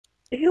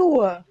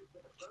Ew.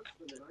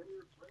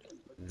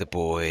 The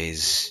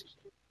boys.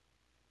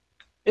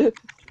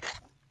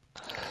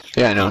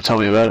 Yeah, no, tell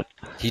me about it.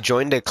 He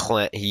joined a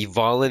clan. He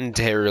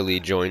voluntarily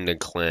joined a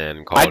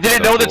clan called I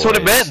didn't the know that's what it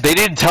Boys. meant. They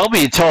didn't tell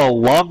me until a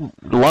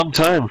long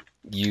time.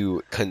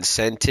 You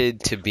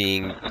consented to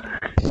being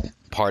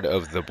part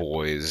of the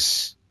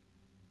boys.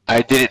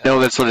 I didn't know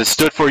that's what it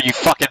stood for, you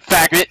fucking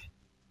faggot!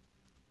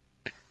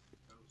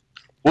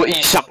 What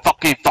you some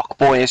fucking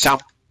fuckboy or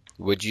something?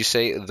 Would you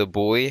say the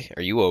boy?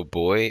 Are you a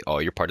boy? Oh,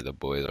 you're part of the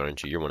boys,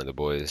 aren't you? You're one of the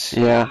boys.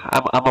 Yeah,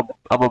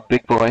 I'm a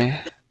big boy.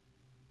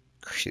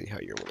 See how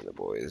you're one of the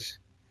boys.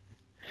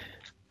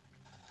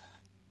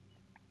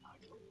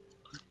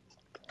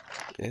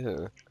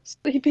 Yeah.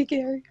 Sleepy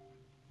Gary.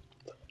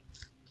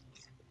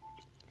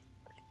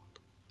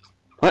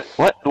 What,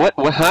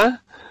 huh?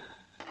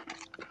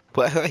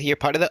 What? You're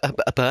part of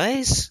the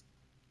boys?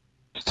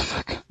 What the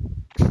fuck?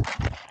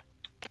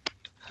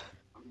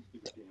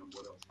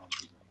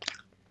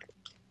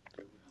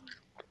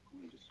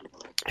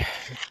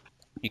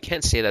 You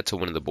can't say that to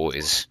one of the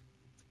boys.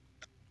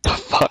 The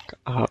fuck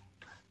up.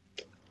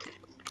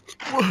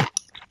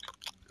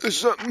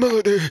 It's not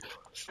Melody.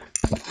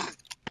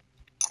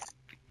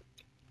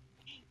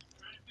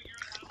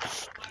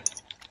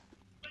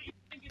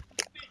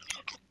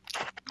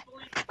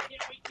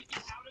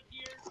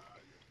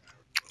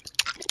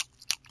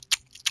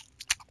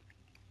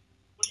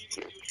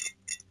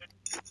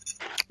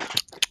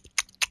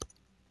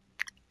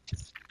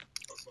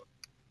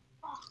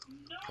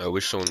 I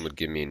wish someone would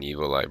give me an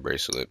evil eye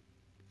bracelet.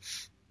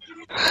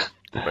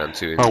 But I'm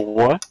too Oh,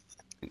 what?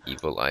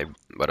 evil eye,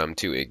 but I'm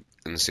too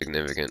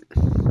insignificant.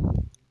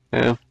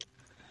 Yeah.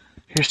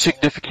 You're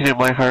significant in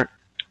my heart.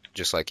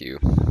 Just like you.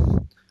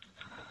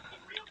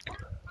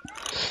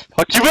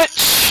 Fuck you,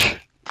 bitch!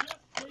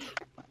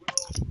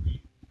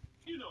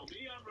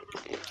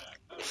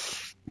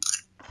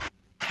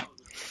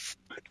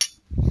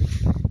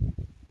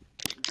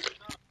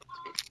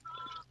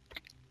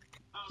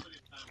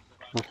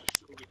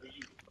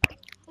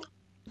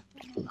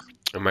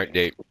 I might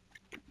date.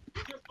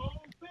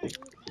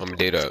 I'm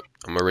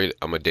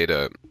gonna date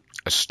a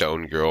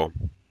stone girl,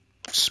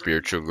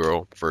 spiritual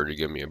girl, for her to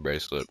give me a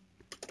bracelet.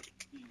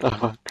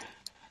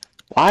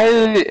 Why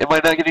am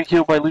I not getting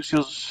killed by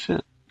Lucio's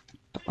shit?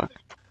 The fuck?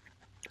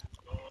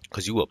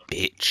 Cause you a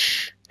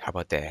bitch. How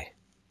about that?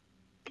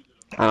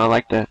 I don't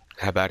like that.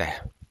 How about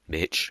that,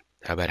 bitch?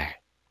 How about that?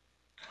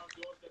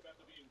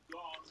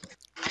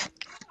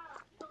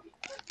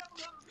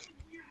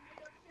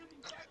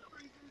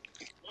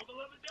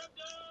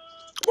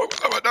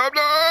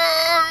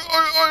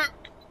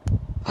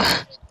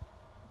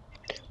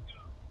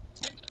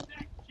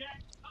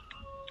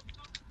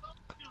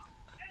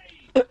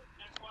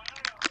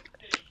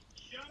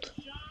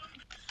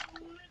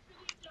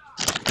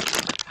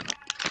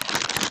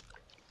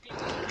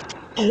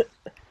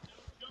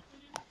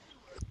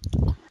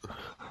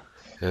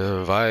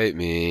 Invite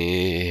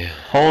me.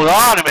 Hold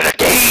on a minute,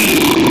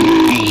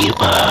 game!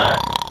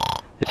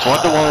 It's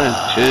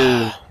 1-1,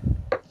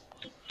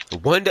 chill.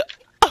 One.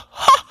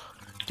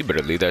 You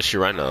better leave that shit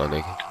right now,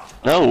 nigga.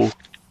 No.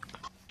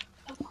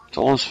 It's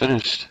almost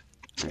finished.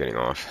 I'm getting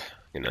off.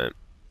 Good night.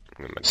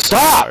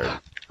 Stop! Tired.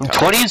 I'm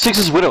 20 and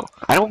 6's widow.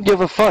 I don't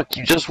give a fuck.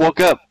 You just woke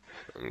up.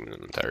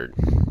 I'm tired.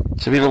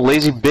 To being a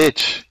lazy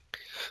bitch.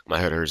 My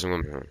head hurts. I'm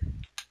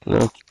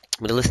No.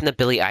 gonna listen to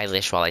Billie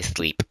Eilish while I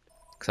sleep.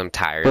 Cause I'm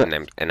tired But- and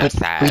I'm But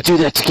sad. we do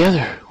that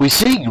together. We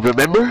sing,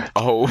 remember?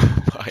 Oh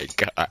my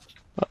god.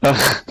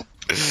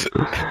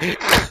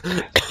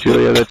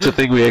 Julia, that's a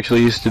thing we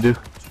actually used to do.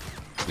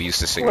 We used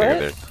to sing What?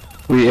 together.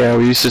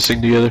 We used to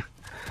sing together.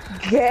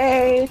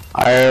 Gay.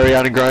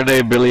 Ariana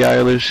Grande, Billie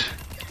Eilish.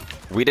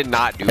 We did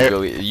not do Hey.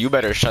 Billie. You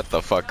better shut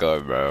the fuck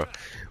up, bro. We did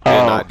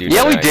Oh, not do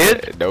yeah, we that.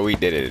 did. No, we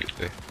didn't.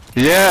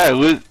 Yeah, it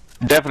was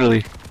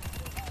definitely.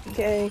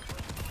 Gay.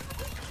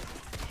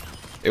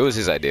 It was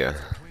his idea.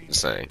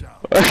 Just saying.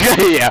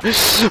 Okay, yeah.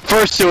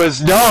 First it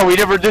was no, we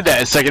never did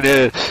that. Second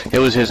it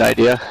was his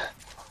idea.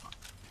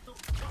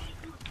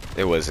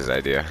 It was his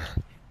idea.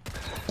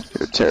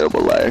 You're a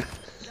terrible liar.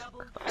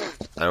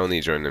 I only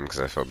joined him because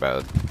I felt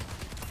bad.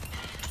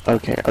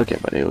 Okay,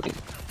 buddy, okay.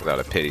 Without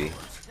a pity.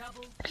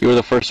 You were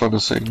the first one to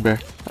sing, Bear.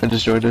 I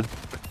just joined in.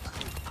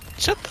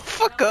 Shut the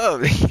fuck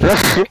up.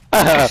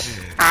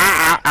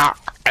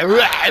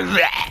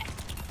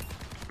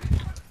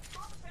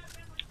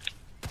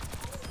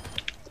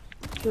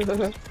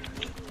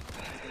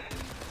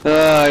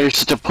 Ah, you're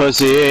such a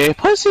pussy.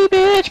 Pussy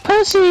bitch,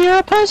 pussy, you're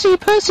a pussy,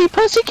 pussy,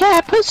 pussy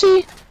cat,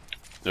 pussy.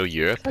 No,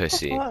 you're a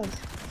pussy.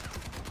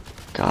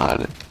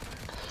 God.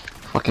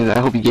 Fucking, I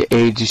hope you get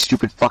AIDS, you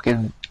stupid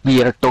fucking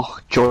mierto,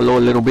 cholo,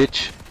 little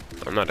bitch.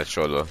 I'm not a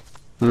cholo.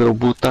 Little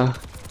puta.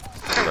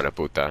 I'm not a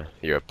puta.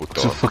 You're a So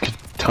puto. fucking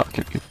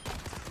talking to you.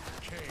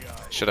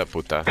 Shut up,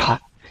 puta. God.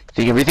 I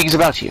think everything's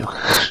about you.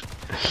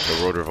 The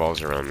world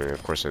revolves around me.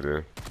 Of course I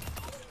do.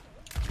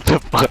 The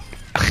fuck?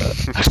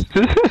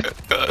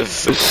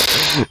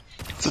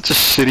 Such a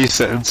shitty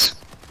sentence.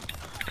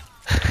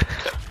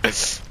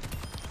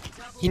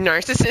 You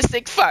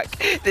narcissistic fuck.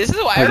 This is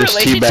why I our just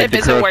relationship teabagged the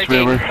isn't crutch,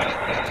 working.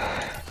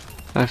 remember?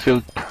 I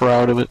feel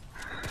proud of it.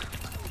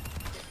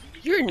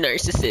 You're a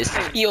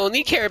narcissist. You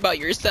only care about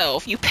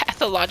yourself. You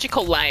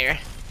pathological liar.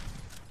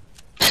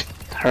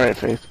 Alright,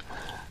 Faith.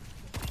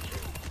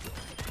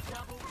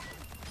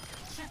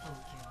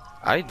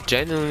 I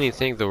genuinely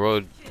think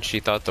she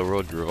thought the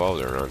world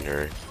revolved around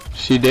her.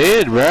 She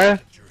did, bruh.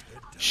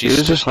 She was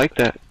She's just like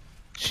that.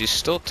 she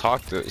still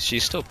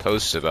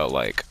posts about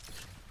like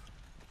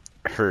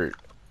her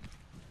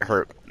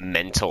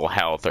mental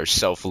health or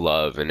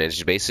self-love, and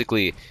it's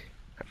basically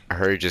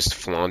her just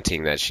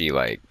flaunting that she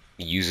like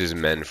uses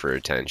men for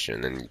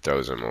attention and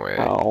throws them away.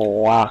 Oh,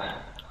 wow.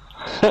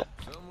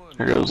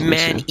 There goes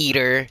Man Lucy.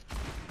 eater.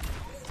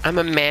 I'm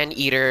a man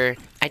eater.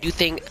 I do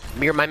think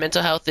my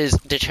mental health is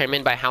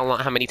determined by how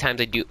many times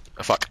I do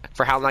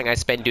for how long I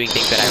spend doing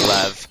things that I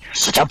love.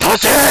 Such a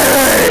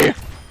pussy!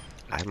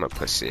 I'm a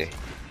pussy.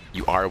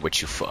 You are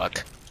what you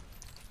fuck.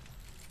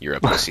 You're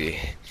a pussy,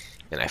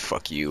 and I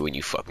fuck you and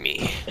you fuck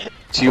me.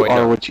 You Wait,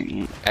 are no. what you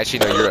eat. Actually,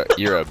 no,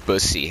 you're a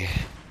bussy.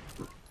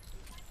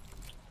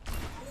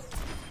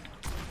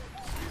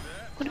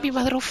 Wanna be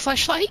my little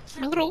fleshlight?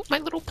 My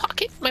little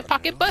pocket? My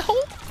pocket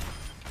butthole?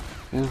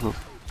 Ew.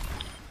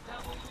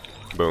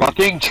 Boom.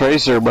 Fucking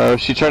Tracer, bro.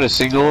 She tried to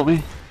single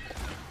me.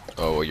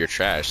 Oh, well, you're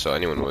trash, so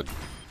anyone would.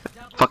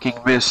 Fucking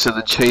missed and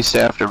then chased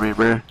after me,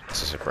 bro.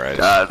 It's a surprise.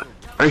 God.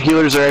 Our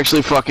healers are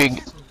actually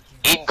fucking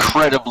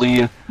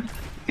incredibly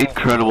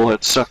incredible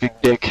at sucking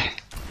dick.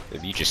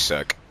 If you just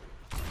suck.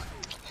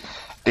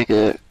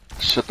 Nigga,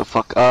 shut the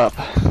fuck up.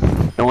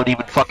 No one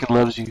even fucking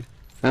loves you.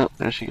 Oh,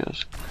 there she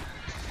goes.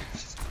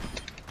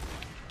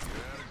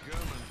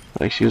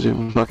 Like she was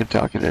even fucking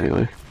talking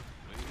anyway.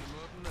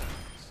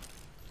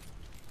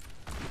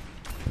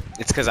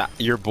 It's because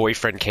your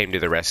boyfriend came to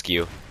the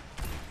rescue.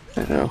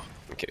 I know.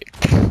 I'm kidding.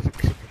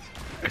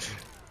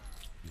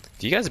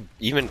 Do you guys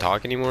even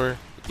talk anymore?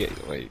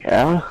 Like,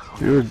 Yeah,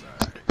 we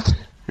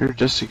were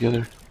just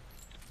together.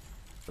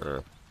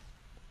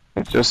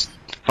 I just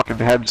fucking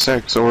had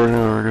sex over an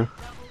hour ago.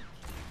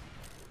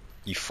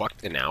 you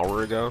fucked an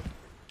hour ago?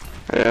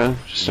 Yeah,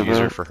 just You use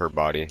her about. for her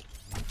body.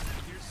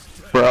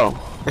 Bro,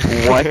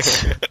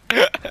 what?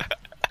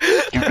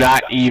 Do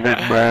not even,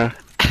 bro.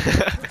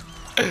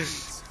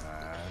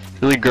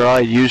 The only girl I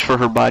use for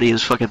her body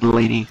is fucking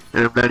Lady,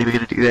 and I'm not even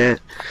gonna do that.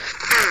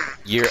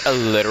 You're a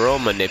literal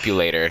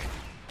manipulator.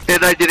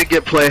 And I didn't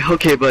get play.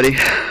 Okay, buddy.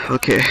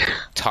 Okay.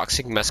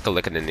 Toxic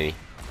masculinity.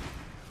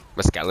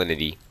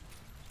 Masculinity.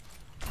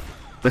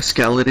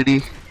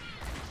 Masculinity.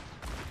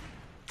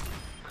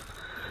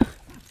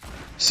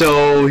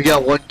 So, we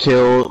got one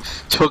kill,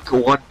 took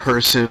one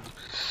person,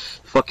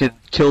 fucking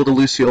killed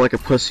Lucio like a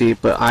pussy,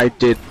 but I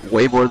did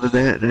way more than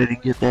that, and I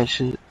didn't get that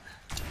shit.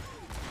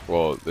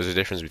 Well, there's a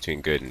difference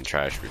between good and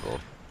trash people.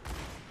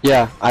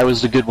 Yeah, I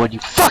was the good one, you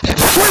fucking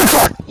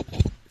fuck!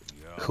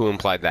 Who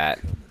implied that?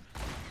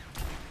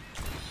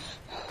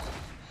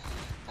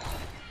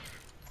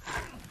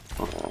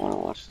 I wanna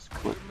watch this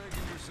clip.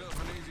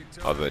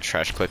 Oh, the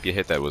trash clip you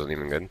hit that wasn't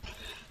even good.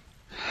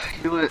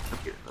 You know what? I'm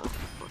getting off.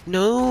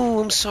 No,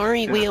 I'm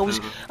sorry. Wait,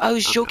 I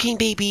was joking,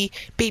 baby.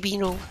 Baby,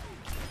 no.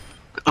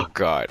 Oh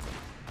God.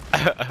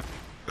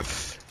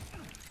 if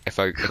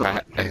I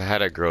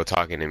had a girl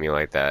talking to me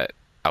like that,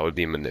 I would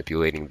be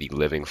manipulating the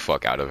living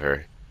fuck out of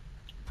her.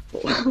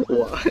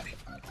 Why?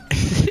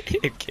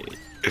 Okay.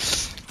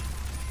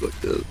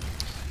 Fucked up.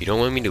 You don't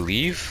want me to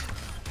leave?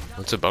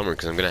 That's a bummer,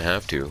 because I'm gonna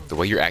have to. The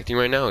way you're acting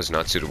right now is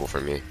not suitable for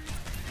me.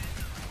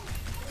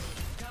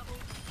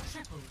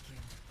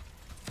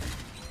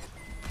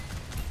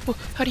 Well,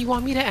 how do you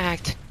want me to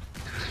act?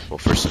 Well,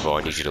 first of all,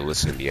 I need you to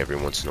listen to me every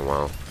once in a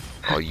while.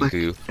 All you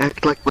do,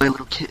 Act like my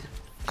little kid.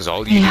 because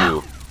all you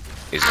do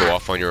is go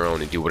off on your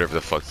own and do whatever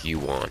the fuck you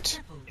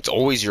want. It's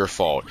always your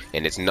fault,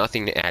 and it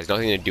has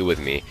nothing to do with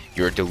me.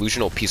 You're a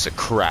delusional piece of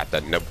crap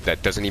that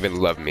doesn't even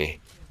love me.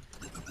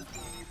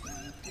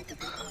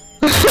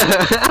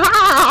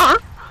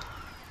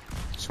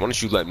 So why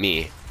don't you let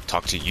me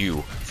talk to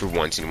you for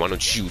once, and why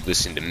don't you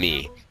listen to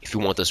me if you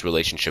want this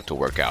relationship to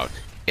work out?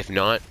 If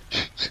not,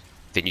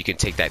 then you can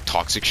take that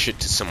toxic shit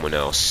to someone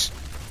else.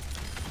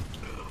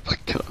 Oh my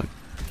God.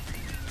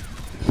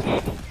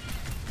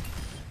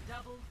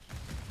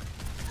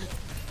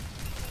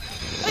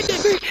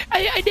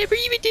 I never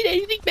even did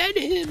anything bad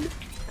to him.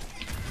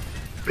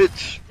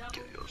 Bitch.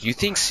 You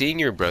think seeing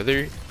your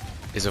brother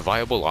is a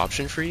viable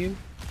option for you?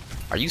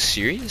 Are you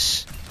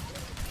serious?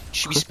 You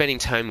should be spending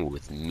time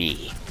with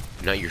me,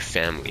 not your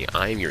family.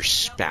 I'm your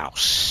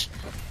spouse,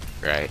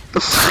 right?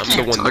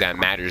 I'm the one that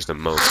matters the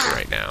most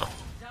right now.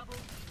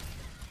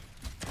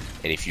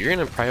 And if you're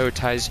gonna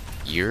prioritize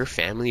your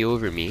family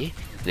over me,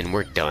 then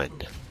we're done.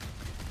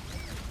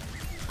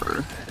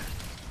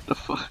 The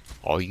fuck?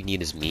 All you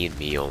need is me and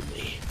me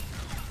only.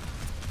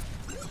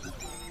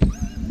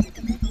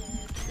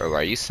 Bro,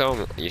 you're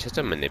such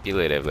a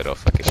manipulative little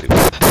fucking dude.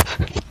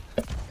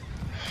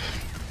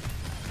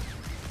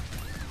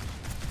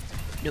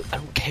 No, I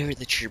don't care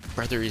that your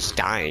brother is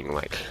dying.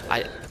 Like,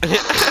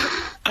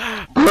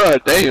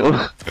 Bruh,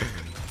 damn.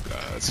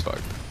 That's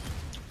fucked.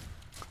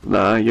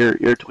 Nah,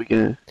 you're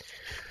tweaking.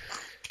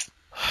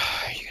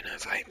 Are you gonna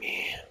invite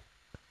me?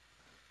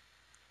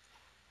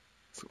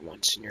 For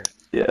once in your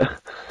Yeah.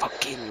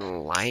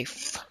 fucking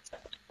life?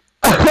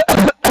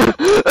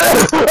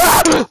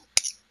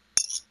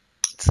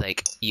 It's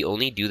like, you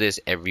only do this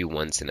every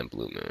once in a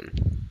blue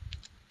moon.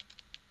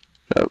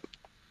 Yep.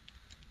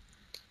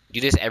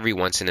 Do this every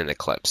once in an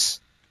eclipse.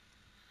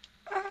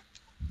 Don't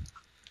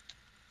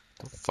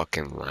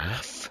fucking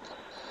laugh.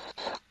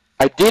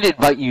 I did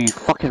invite you, you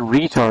fucking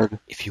retard.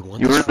 If you want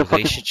You were this in the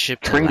fucking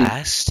relationship to training.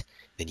 last,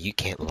 then you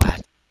can't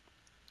laugh.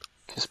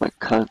 Kiss my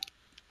cunt.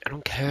 I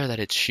don't care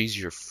that she's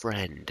your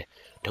friend.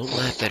 Don't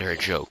laugh at her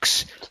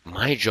jokes.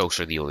 My jokes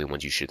are the only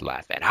ones you should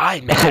laugh at.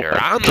 I matter.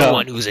 I'm the God.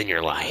 one who's in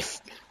your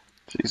life.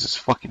 Jesus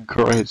fucking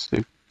Christ,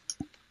 dude.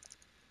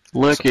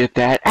 Look at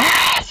that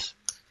ass!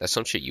 That's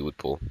some shit you would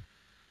pull.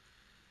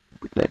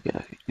 That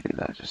guy, you did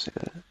not just say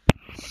that.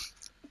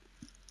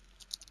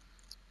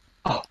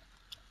 Oh.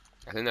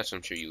 I think that's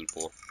some shit you would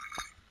pull.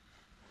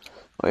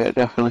 Oh yeah,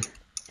 definitely.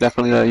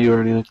 Definitely not you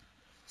or anything.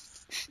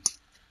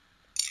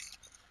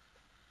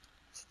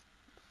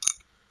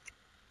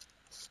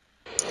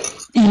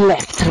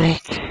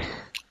 Electric.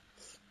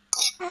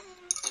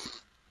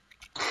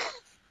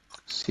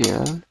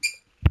 Yeah.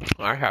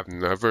 I have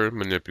never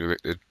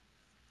manipulated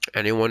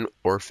anyone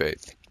or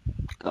faith.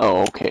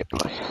 Oh, okay,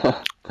 boy.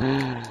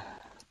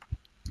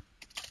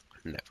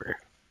 Never.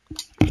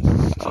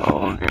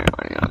 Oh, okay,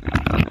 buddy,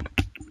 okay.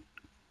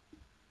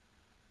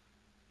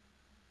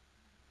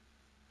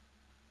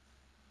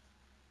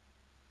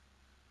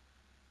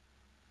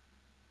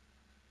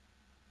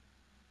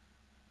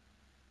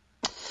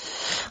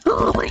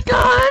 Oh my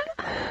god!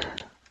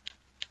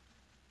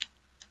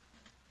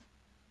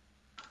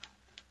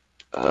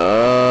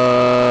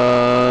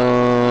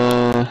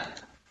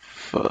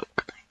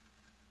 Fuck.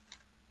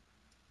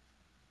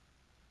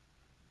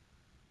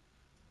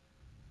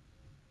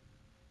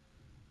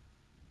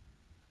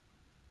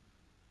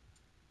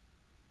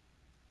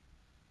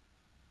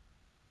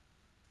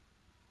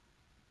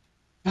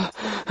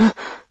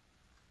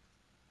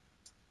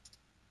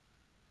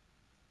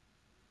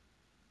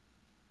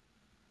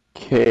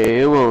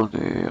 Okay, well,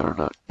 they are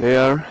not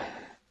there.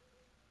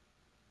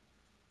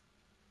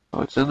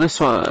 Oh, it's in this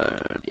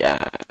one,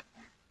 yeah.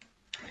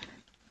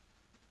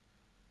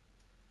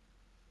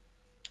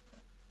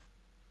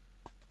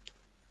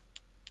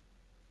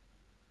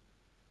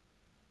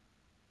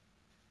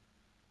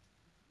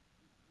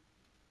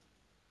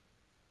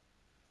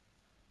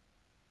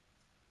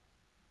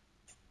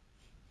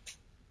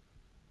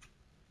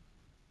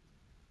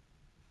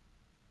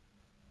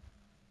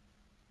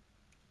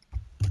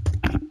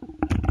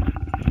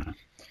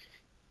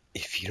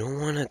 If you don't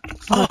want to...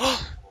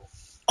 What?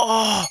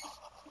 Oh!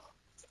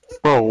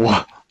 Bro,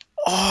 what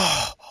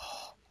Oh!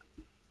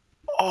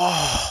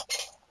 Oh!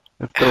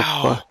 the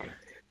Ow. fuck?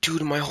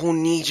 Dude, my whole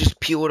knee just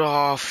peeled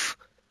off.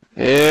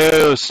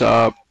 Ew,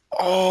 stop.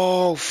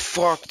 Oh,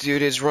 fuck,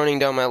 dude, it's running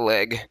down my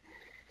leg.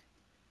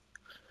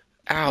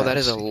 Ow, that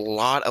is a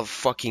lot of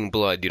fucking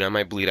blood, dude. I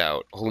might bleed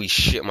out. Holy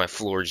shit, my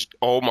floor is...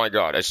 Oh my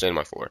god, I stained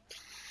my floor.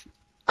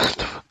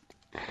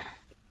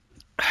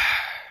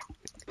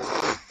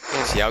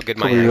 See how good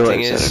my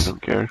acting I is?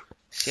 don't care.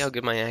 See how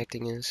good my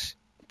acting is?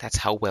 That's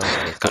how well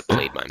it got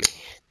played by me.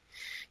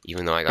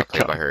 Even though I got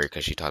played by her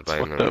because she talked by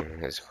him.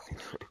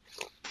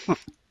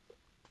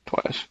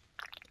 Twice.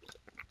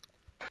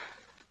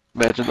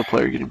 Imagine the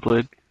player getting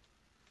played.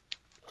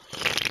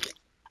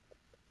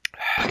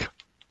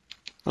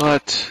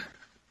 What?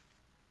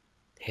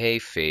 Hey,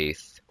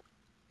 Faith.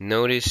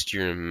 Noticed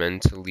you're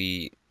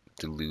mentally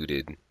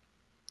deluded.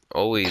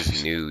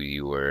 Always knew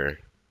you were.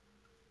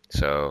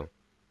 So,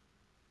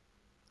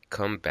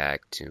 come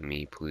back to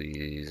me,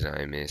 please.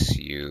 I miss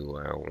you.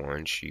 I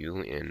want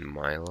you in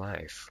my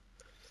life.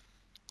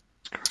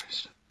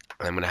 Christ.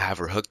 I'm gonna have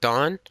her hooked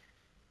on,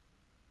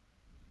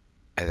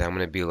 and I'm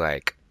gonna be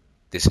like,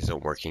 this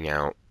isn't working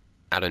out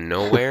of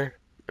nowhere,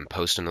 and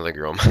post another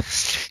girl on my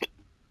street.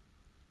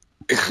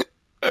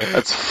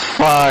 That's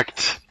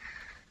fucked.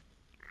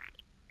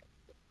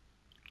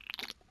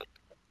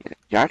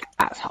 You're an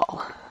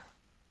asshole.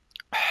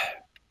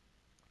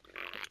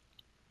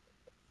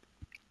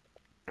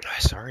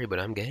 Sorry, but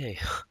I'm gay.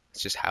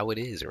 It's just how it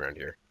is around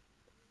here.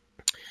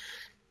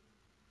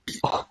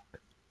 Oh.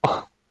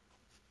 Oh.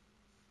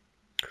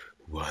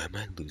 Why am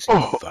I losing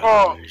Oh.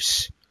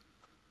 followers?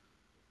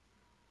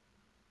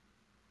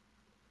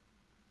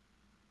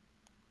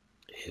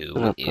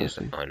 Who is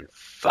pussy.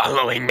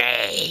 unfollowing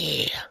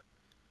me?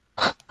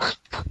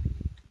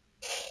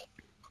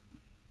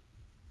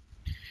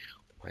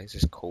 Why is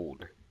this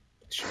cold?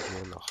 It should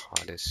be on the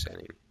hottest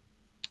setting.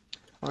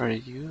 Are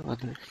you on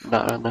the,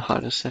 not on the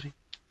hottest setting?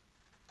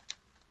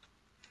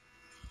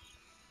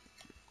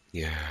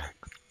 Yeah.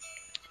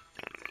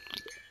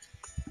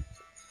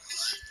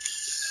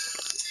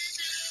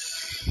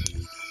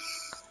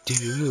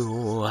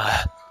 Do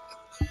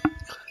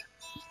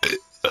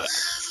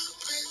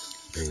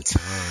the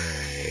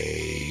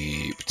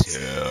type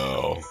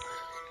to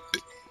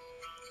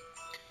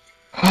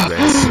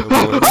let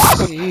someone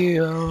see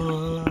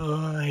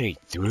I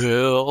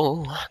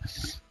thrill.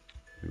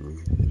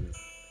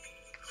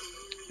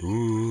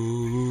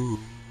 Ooh.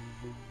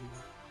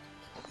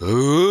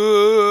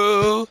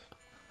 Ooh.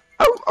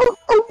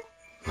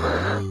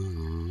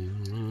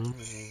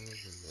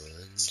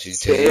 To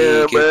take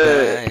it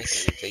back,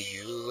 that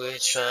you were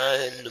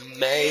trying to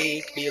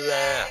make me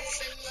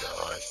laugh.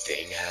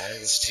 Nothing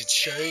has to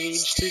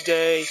change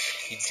today.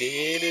 You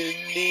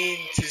didn't need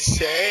to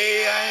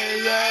say I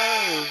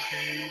love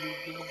you.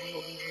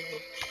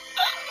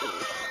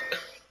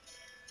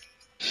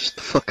 Shut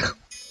the fuck up.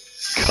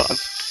 God.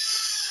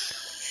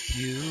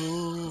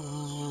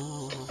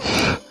 You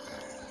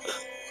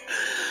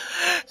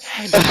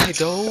and I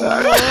don't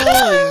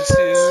want to.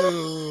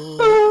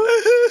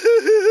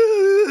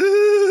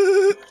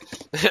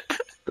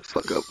 The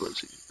fuck up,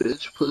 pussy.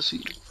 Bitch,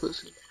 pussy,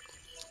 pussy.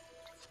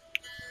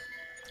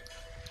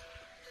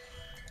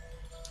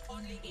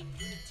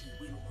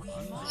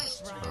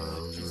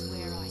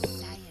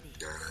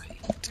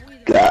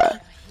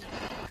 God.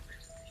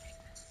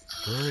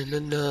 On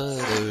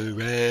another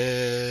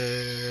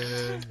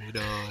red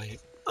eye.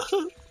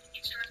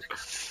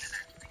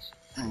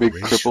 Big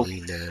Wish cripple.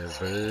 we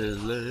never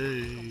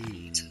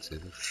learned to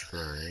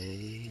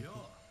fly.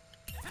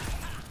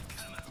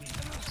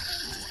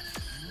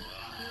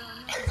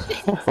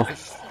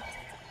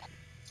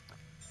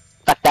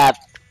 Fuck that.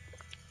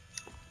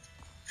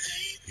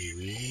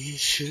 We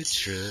should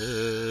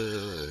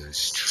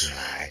just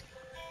try.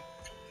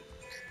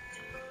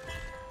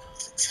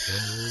 Tell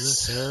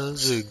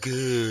ourselves a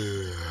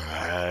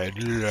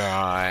good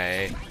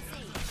lie.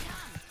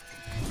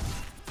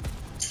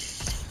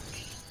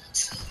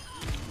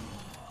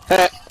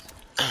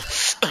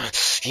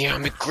 Yeah,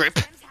 I'm a grip.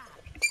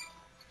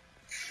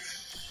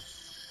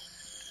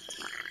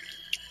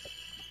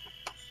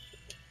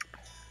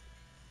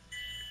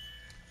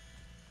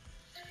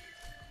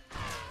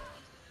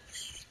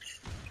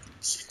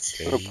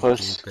 What a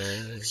puss.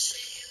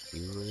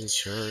 You were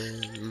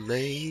trying to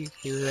make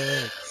me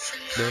laugh.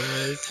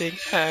 Nothing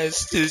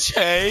has to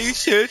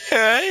change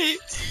today.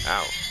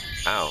 Ow.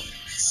 Ow.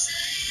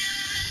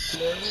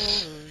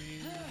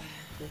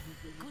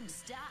 Good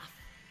stuff.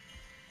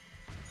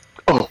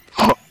 Oh,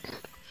 fuck.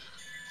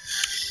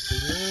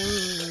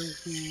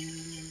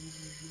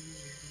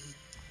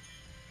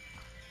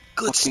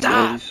 Good Fucking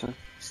stuff. Eddie,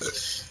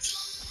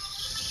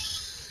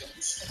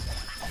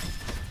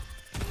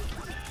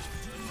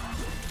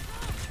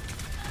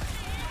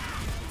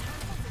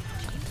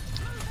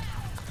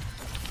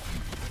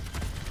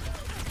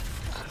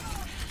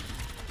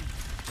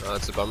 Oh,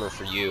 it's a bummer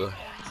for you.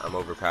 I'm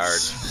overpowered.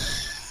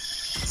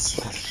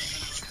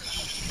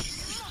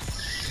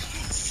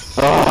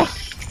 Ah.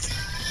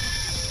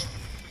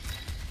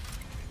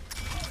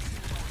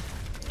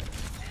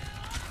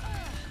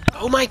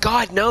 Oh my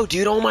god, no,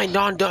 dude. Oh my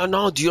god,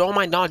 no, dude. Oh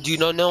my god, dude.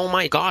 No, oh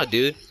my god,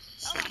 dude.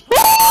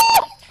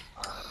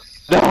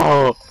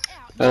 No!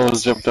 That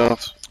was jumped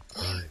off.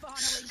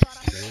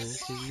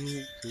 Nothing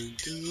you can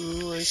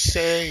do or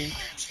say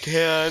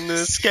can't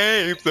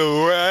escape the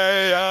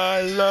way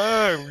I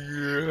love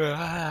you.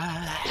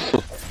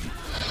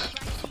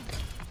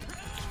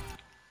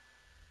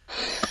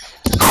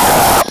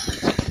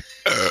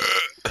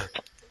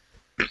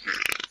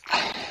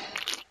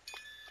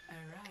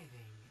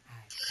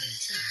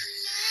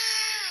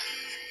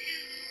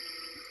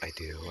 I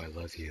do. I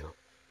love you.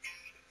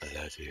 I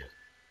love you.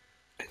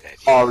 I love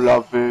you. I love you. I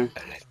love you.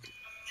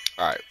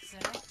 Alright.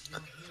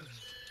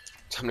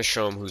 Time to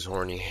show him who's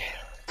horny.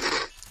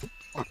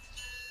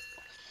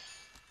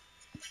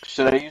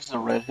 Should I use the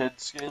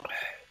redhead skin?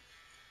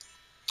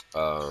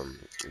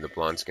 The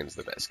blonde skin's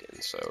the best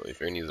skin, so if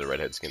you're gonna use the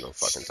redhead skin, don't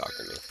fucking talk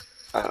to me.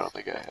 I don't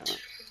think I have it.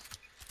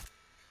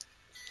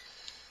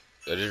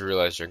 I just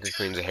realized Drinker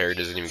Queen's hair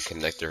doesn't even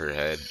connect to her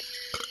head.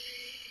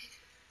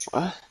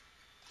 What?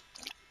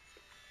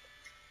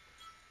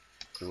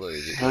 What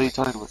is it? What are you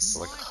talking about? It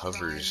like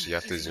hovers, you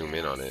have to zoom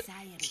in on it.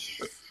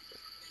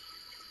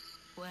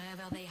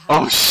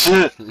 Oh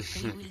shit! They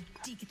will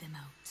dig them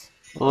out.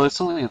 Well, it's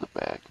only in the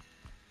bag.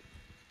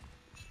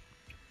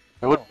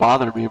 It wouldn't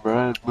bother me,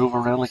 bro. I'd move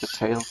around like a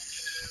tail.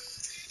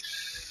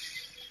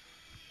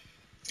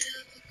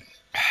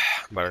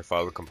 Better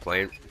file a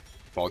complaint.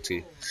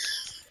 Faulty.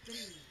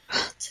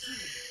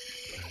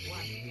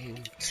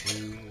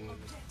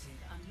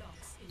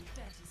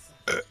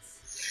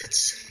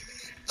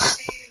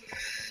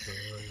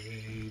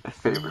 My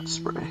favorite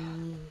spray.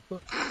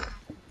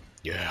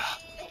 Yeah.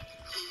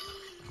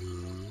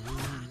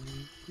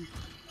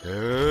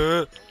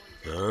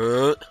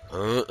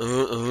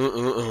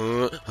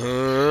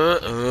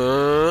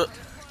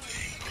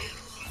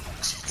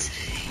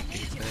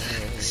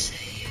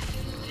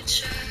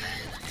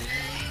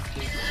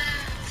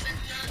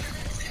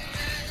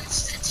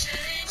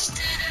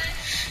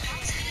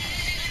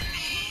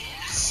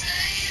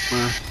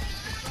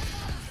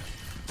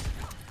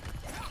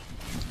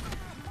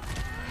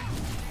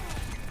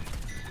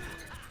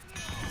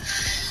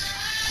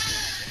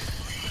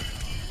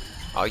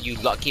 Oh, you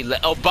lucky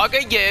little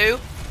bugger, you!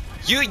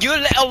 You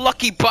little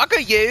lucky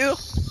bugger, you!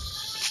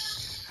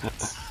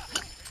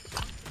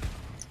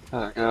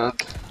 Oh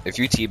god. If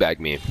you teabag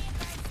me,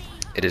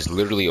 it is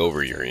literally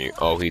over, Yuri.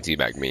 Oh, he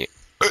teabagged me.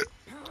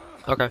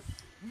 Okay.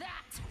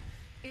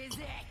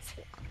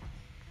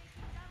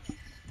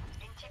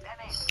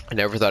 I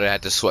never thought I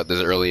had to sweat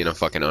this early in a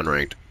fucking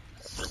unranked.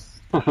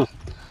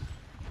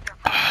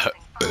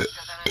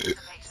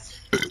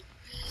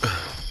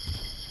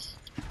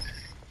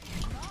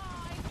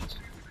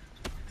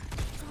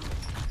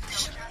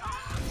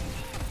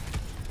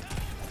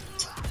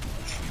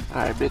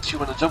 Alright, bitch, you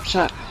want a jump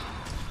shot?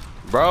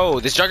 Bro,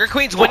 this Jugger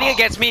Queen's winning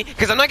against me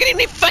because I'm not getting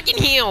any fucking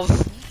heals.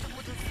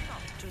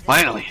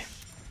 Finally.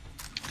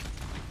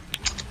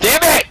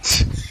 Damn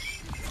it!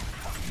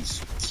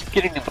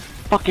 Getting in the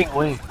fucking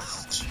way.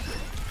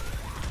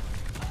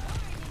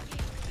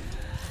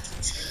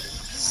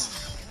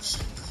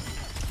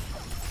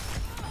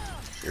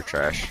 You're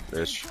trash,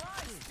 bitch.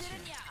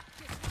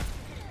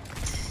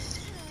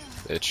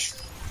 Bitch.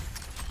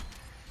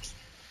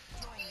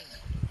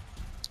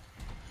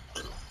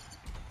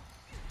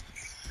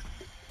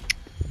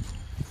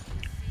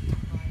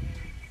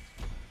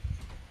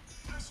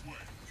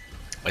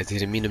 I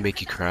didn't mean to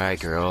make you cry,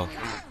 girl.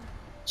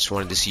 Just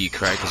wanted to see you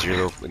cry because you're a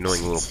little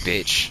annoying little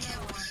bitch.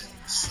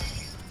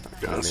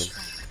 You know what I mean?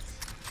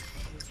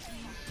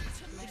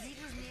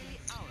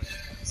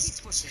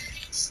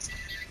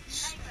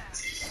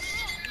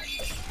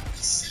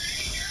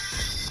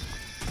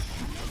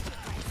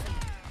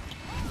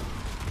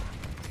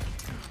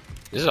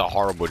 This is a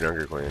horrible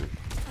Junker Queen.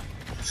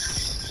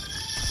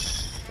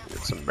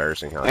 It's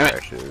embarrassing how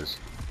trash it is.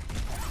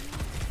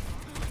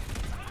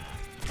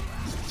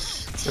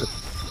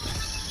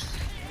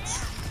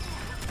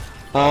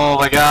 Oh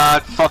my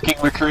god, fucking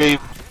McCree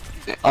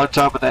on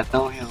top of that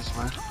no heals,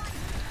 man.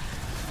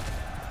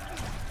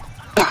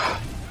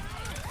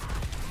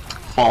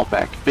 Fall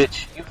back,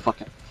 bitch. You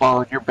fucking fall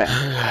on your back.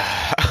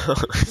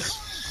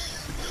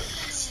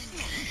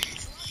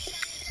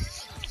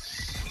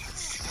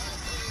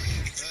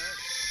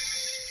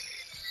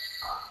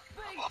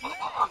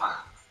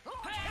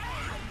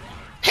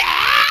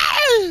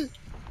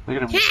 Look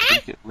at him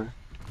speak it, man.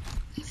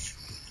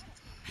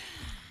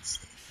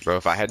 Bro,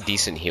 if I had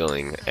decent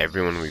healing,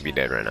 everyone would be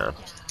dead right now.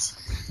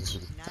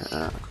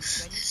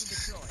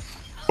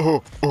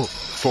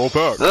 Fall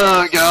back.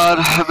 Oh god,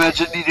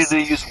 imagine needing to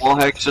use wall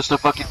hacks just to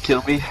fucking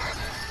kill me.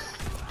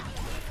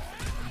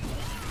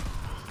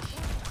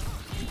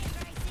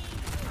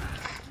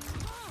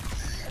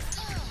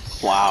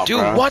 Wow, Dude,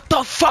 bro. what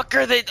the fuck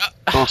are they?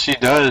 Well, she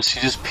does. She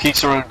just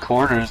peeks around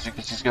corners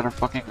because she's got her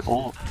fucking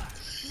ult.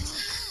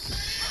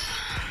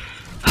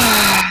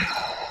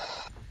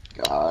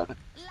 God.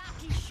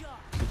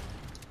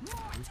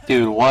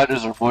 Dude, what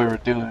is her Moira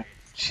doing?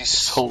 She's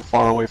so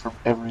far away from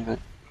everything.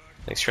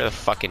 Thanks for the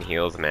fucking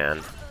heals,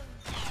 man.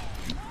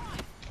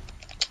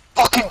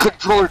 Fucking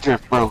controller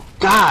drift, bro.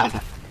 God.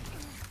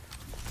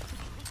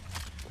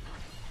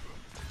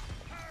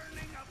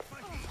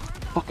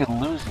 Fucking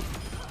losing.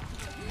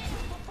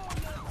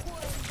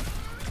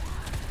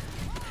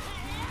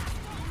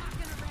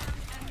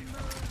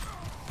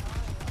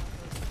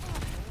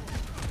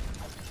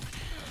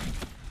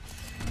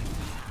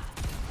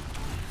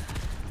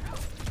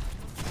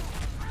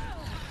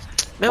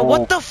 Man,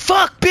 what the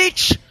fuck,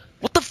 bitch?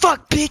 What the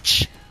fuck,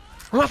 bitch?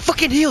 Where are my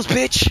fucking heals,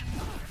 bitch?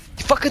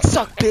 You fucking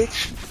suck,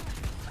 bitch.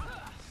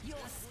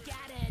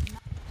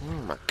 Oh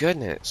my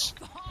goodness.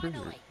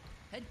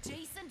 A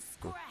decent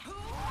scrap. Shoot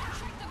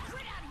the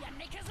crit out of your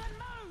knickers and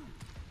move.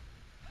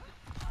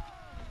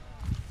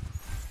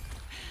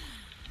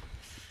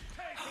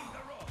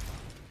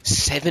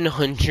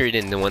 700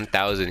 and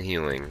 1,000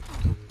 healing.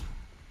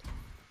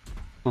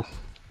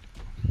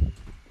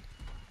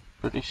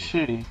 Pretty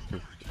shitty.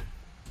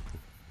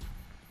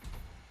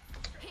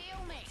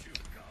 Heal me.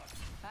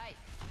 Hey.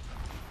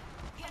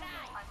 G'day.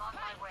 I'm on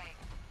my way.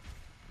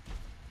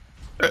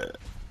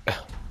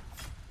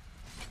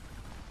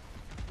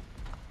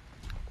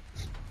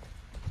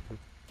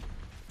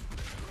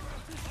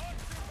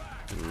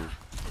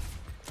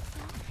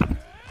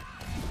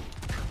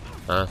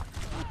 Huh?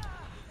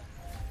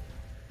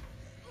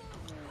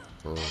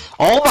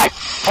 Oh my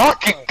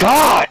fucking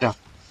god! I've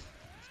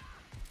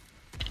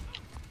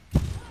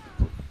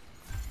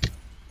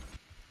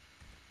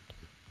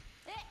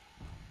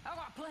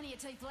got plenty of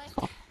teeth left.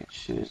 Fucking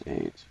shit is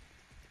AIDS.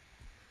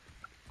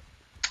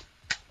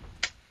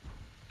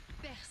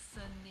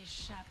 Personne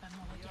n'échappe à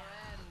mon regard.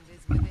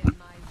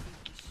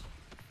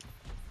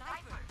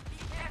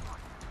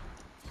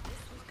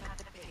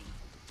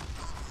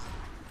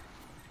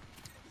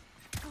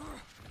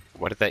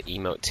 Why did that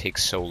emote take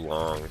so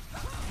long?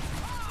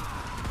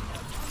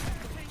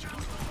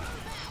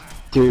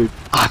 Dude,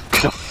 I'm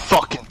gonna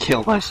fucking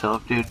kill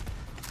myself, dude.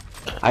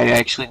 I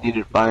actually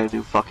needed to buy a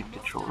new fucking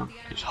controller.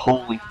 Because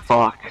holy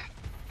fuck.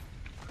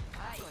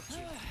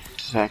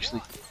 This is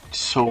actually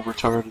so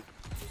retarded.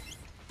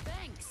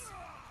 Thanks.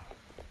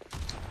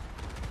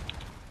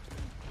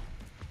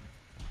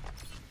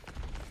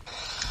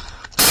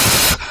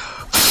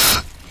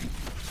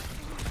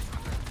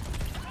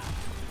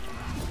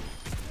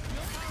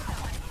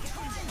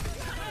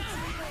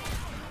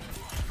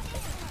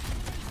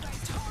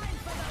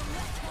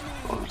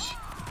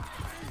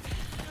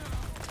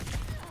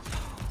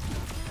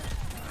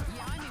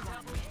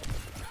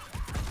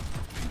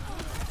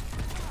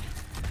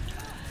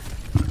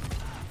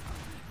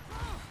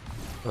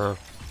 Huh?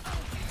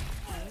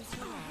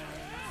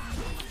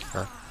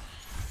 Huh?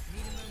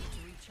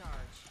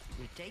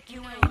 We take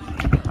you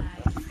away.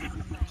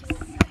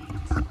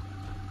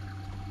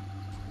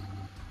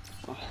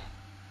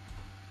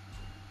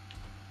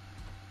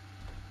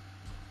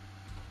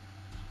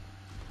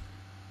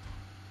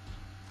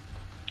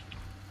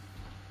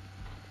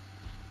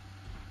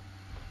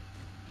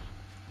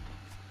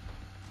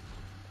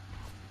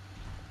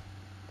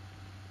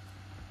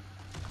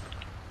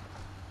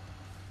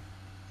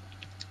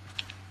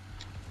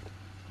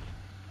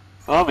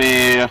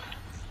 Bobby.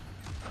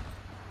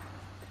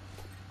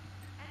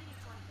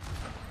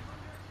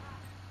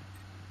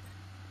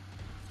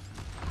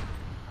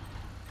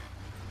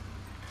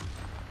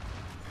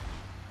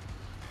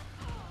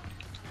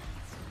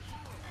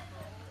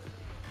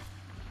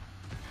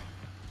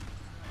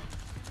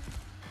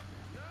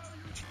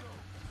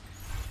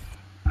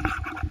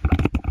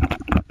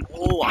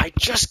 Oh, I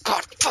just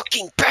got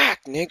fucking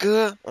back,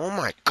 nigga! Oh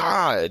my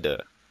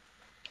god!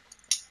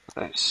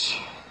 Nice.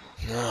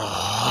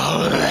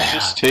 I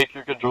Just take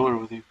your controller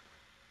with you.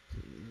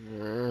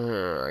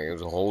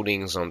 was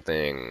holding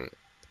something.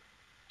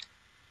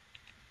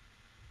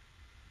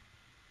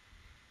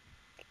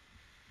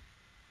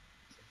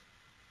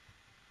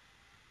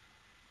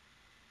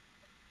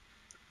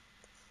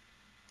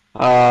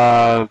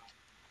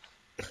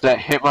 That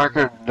hit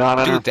marker not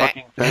on her Dude, that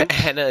fucking fence?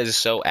 Hannah is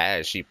so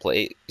ass. She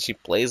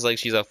plays like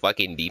she's a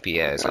fucking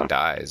DPS and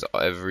dies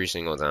every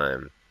single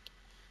time.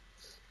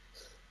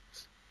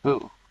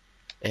 Who?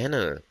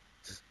 Anna.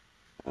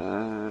 I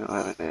don't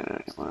have a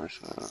data anymore,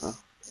 so I don't know.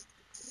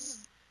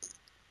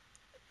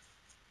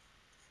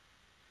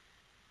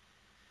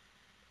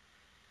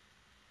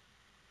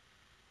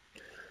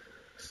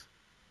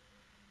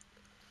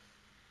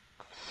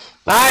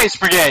 Nice,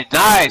 Brigade!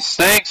 Nice!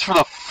 Thanks for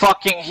the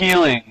fucking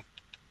healing!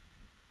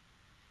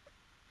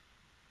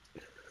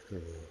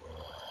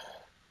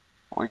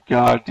 Oh my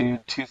god,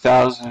 dude.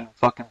 2,000 and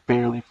fucking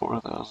barely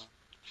 4,000.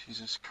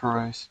 Jesus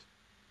Christ.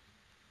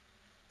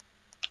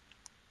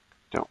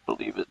 Don't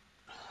believe it.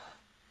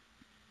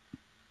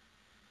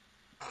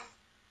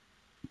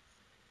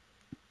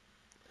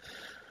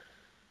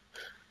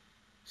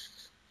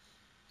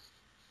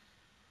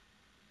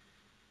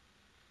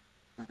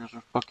 There goes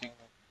our fucking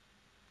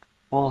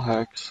wall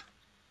hacks.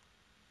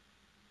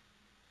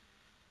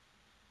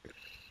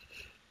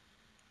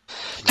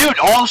 Dude,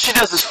 all she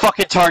does is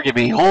fucking target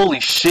me.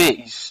 Holy shit,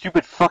 you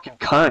stupid fucking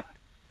cunt.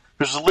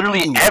 There's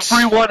literally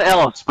everyone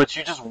else, but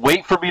you just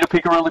wait for me to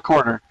pick around the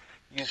corner.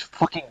 You just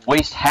fucking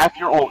waste half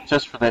your ult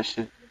just for that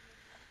shit.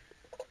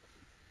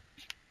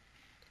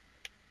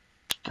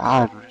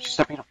 God,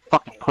 stop being a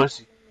fucking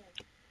pussy.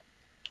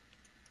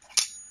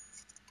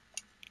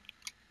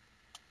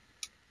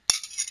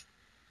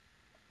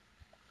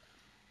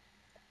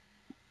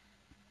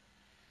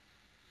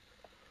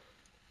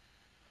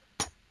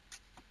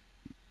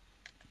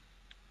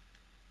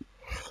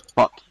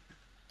 Fuck.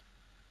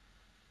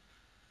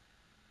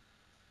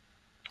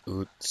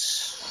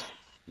 Oots.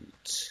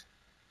 Oots.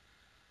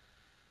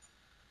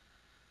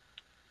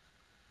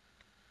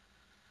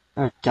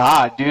 Oh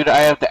god, dude,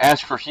 I have to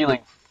ask for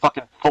healing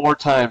fucking 4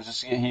 times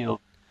just to get healed.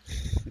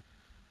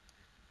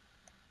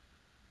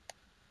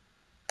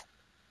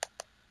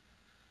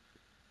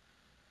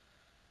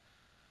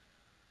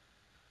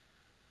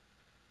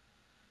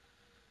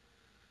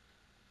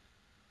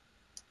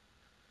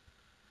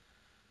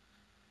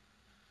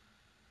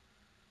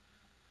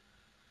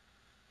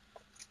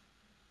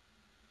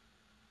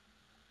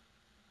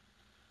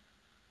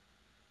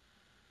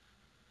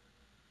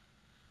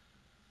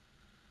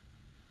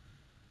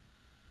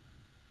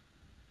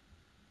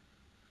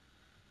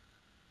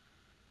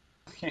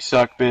 You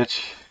suck,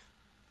 bitch.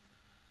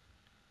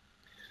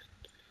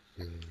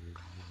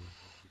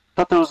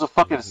 Thought there was a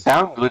fucking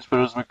sound glitch, but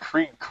it was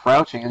McCree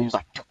crouching and he was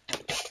like...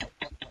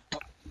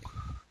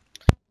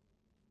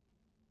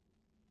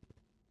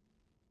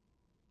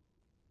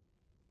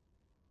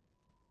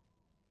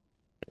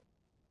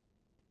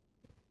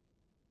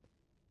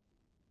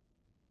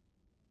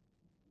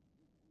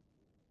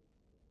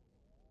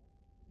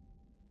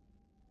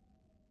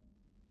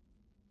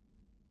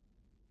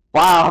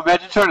 Wow,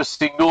 imagine trying to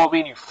single me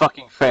and you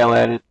fucking fail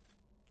at it.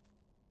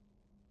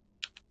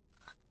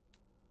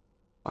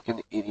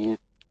 Fucking idiot.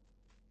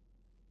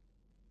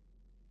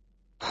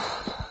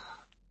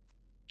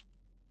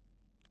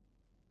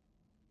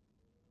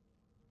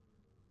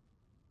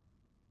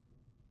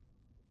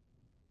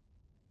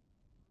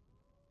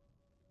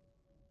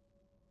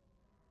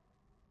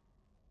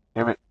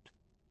 Damn it.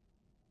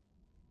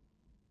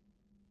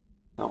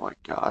 Oh my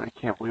god, I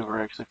can't believe we're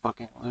actually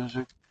fucking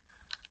losing.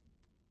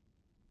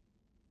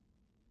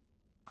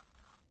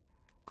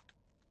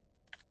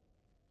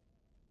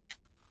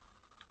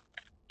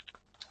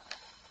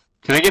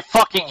 Can I get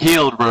fucking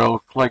healed,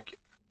 bro? Like...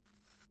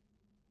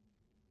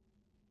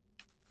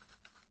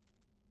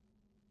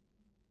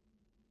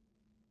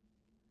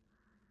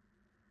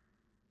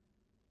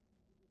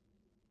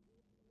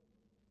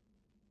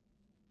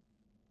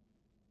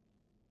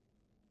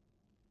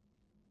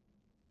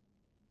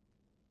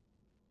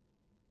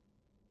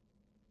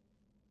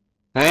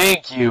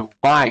 Thank you.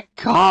 My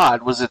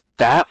God, was it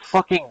that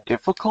fucking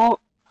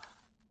difficult?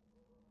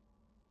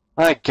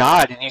 My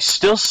God, and you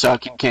still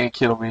suck and can't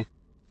kill me.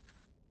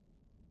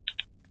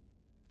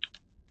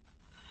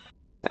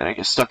 And I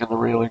get stuck in the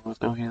railing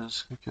with no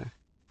hands. Okay.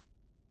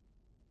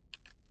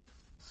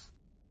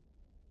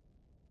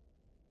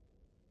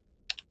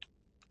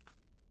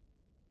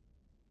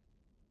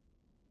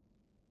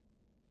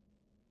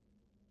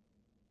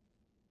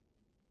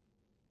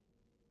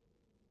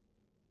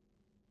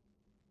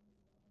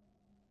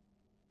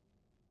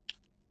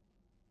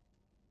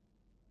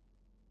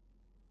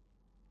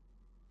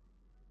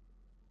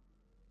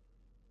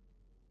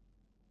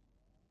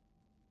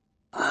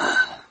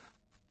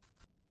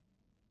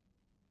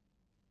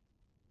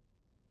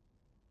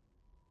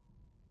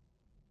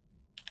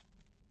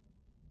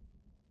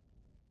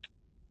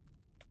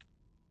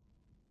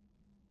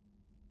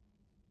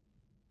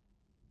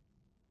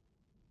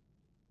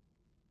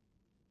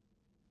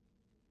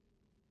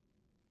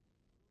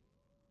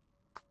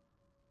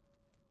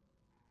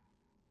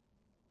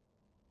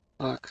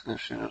 Fuck, there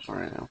she knows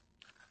where I am.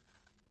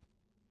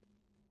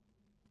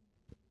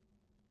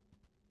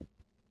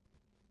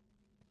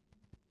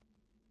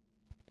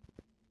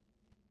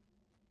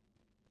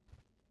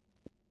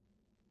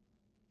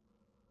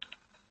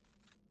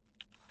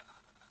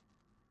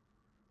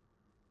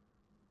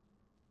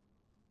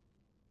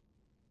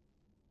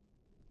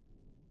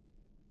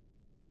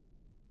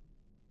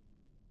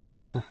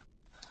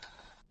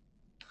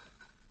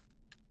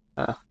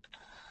 Uh.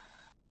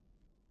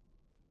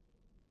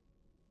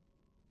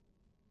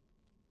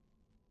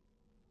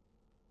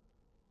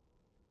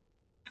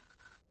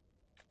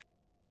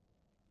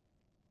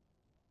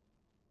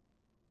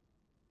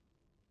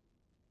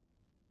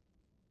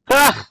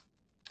 Ah!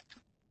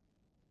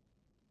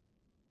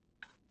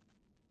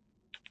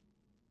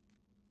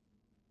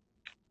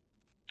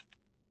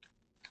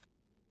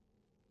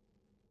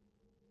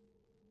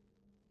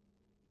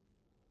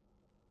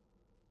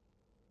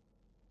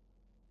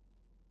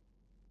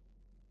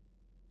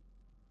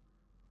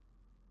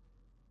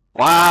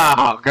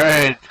 Wow,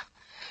 good.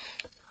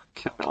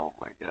 Oh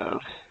my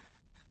God.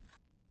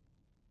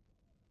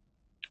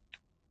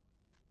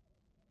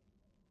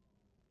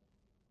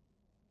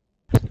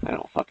 I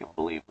don't fucking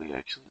believe we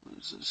actually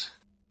lose this.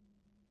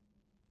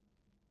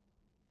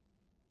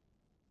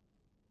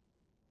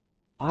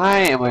 Why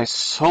am I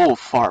so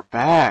far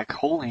back?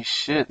 Holy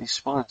shit, these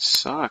spawns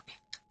suck.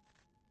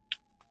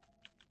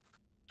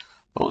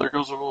 Oh, there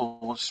goes a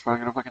roll. She's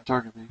probably gonna fucking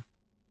target me.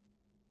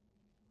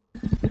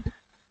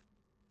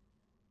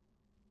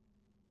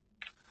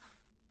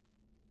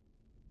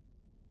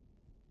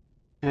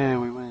 Hey,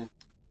 we win.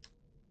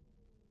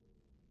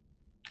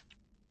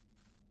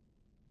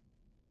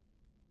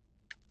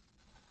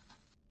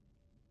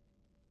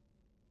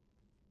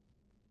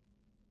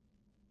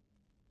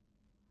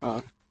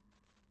 God.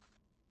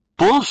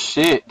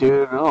 Bullshit,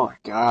 dude. Oh my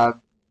God.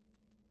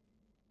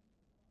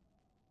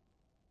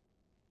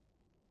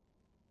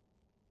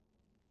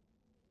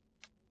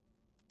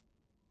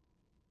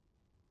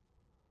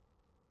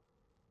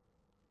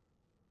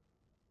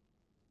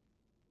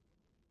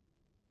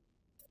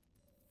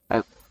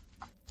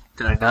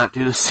 Did I not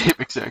do the same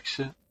exact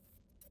shit?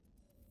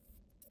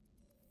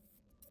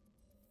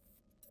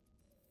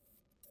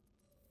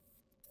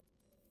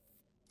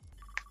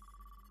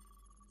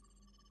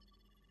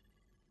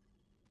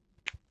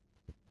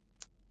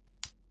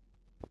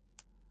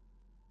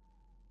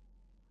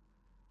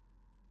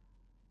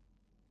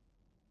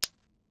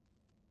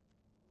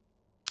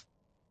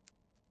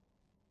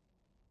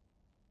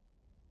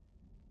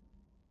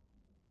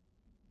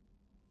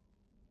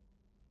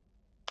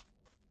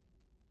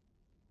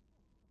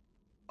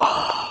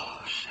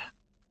 Oh shit.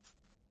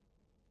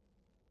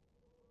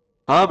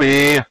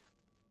 Tommy!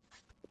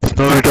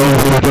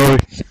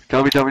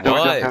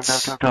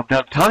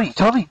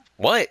 Tommy!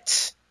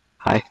 What?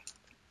 Hi.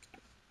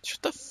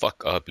 Shut the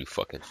fuck up, you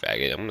fucking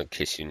faggot. I'm gonna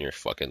kiss you in your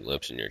fucking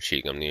lips and your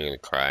cheek. I'm not even gonna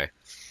cry.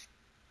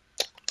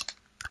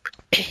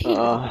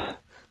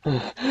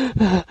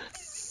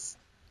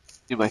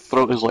 Dude, my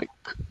throat is like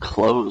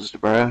closed,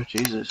 bro.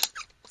 Jesus.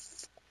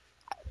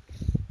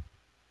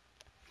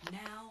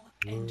 Now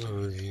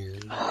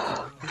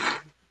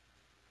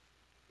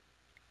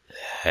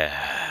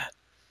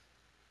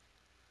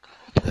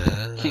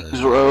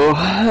Kings Row.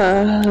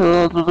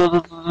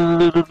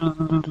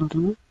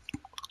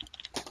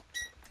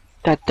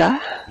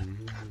 Dada?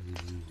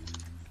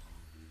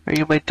 Are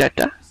you my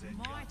dada?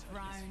 my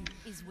throne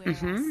is where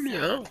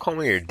Yeah, call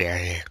me your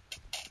daddy.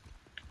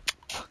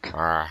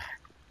 Fuck!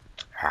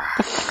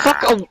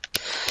 Oh!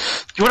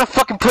 You wanna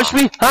fucking push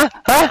me? Huh?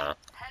 Huh?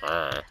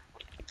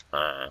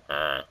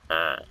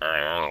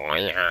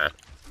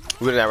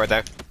 Look at that right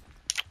there.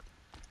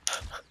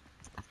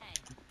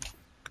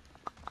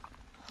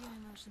 your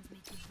emotions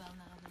make you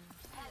vulnerable.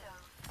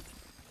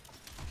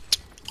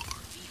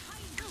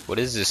 What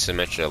is this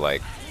Symmetra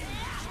like?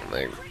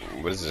 Like,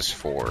 what is this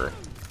for?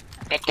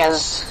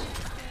 Because...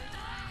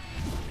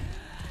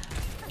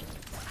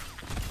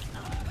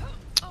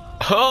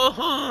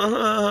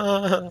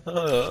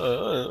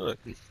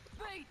 Beat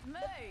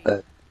me!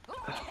 Uh. Oh,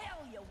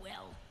 hell you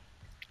will.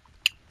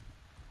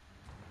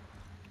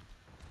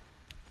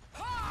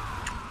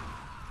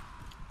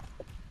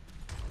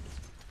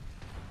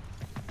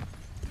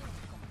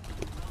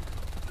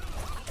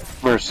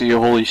 Mercy,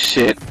 holy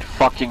shit.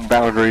 Fucking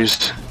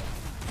boundaries.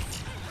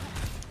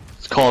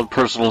 It's called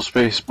personal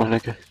space, my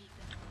nigga.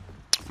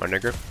 My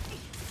nigga.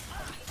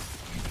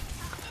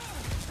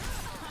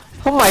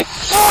 Oh my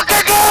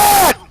fucking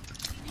god!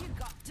 You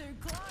got too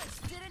close,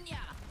 didn't ya?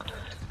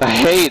 I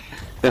hate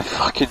that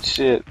fucking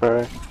shit, bro.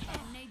 And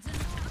needs an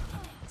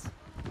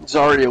outlet.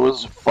 Zarya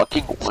was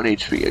fucking 1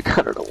 HP. I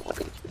got her to 1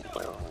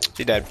 HP.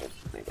 She dead.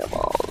 I'm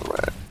all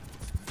right.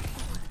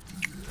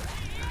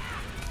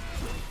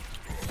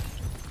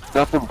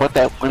 Nothing but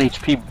that 1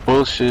 HP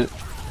bullshit.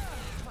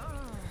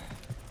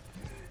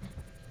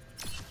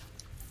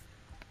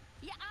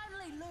 You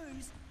only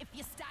lose if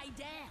you stay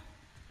down.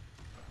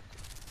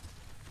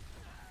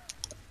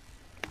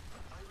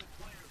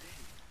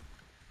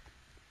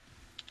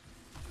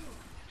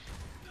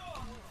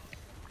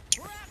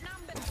 We're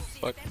outnumbered.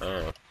 Fuck.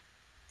 Oh.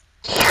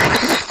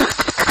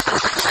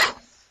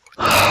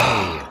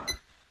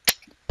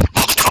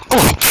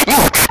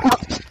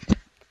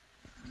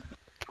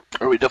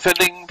 Are we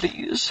defending,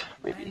 please?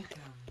 Maybe.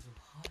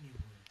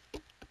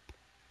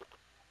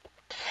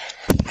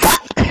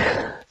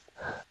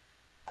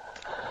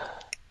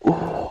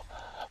 Ooh.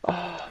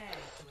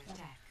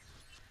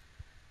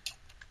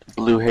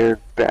 Blue-haired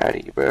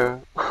baddie,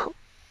 bro. I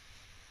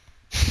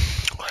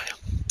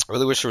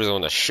really wish there was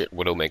a shit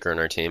Widowmaker on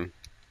our team.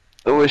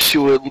 I wish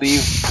you would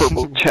leave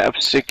purple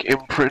chapstick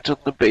imprint on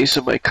the base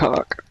of my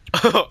cock.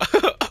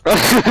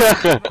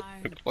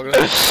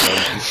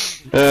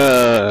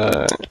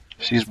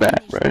 She's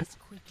bad, right?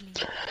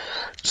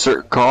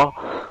 Certain call.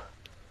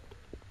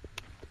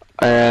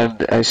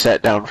 And I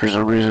sat down for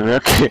some reason.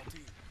 Okay.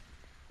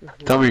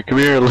 Tell me, come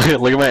here, look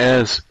at my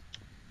ass.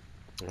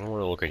 I don't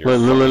want to look at your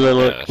Look,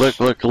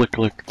 fucking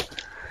look. ass.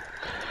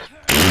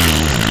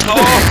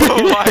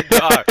 Oh my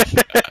god!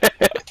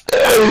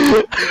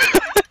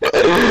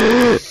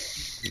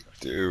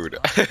 Dude.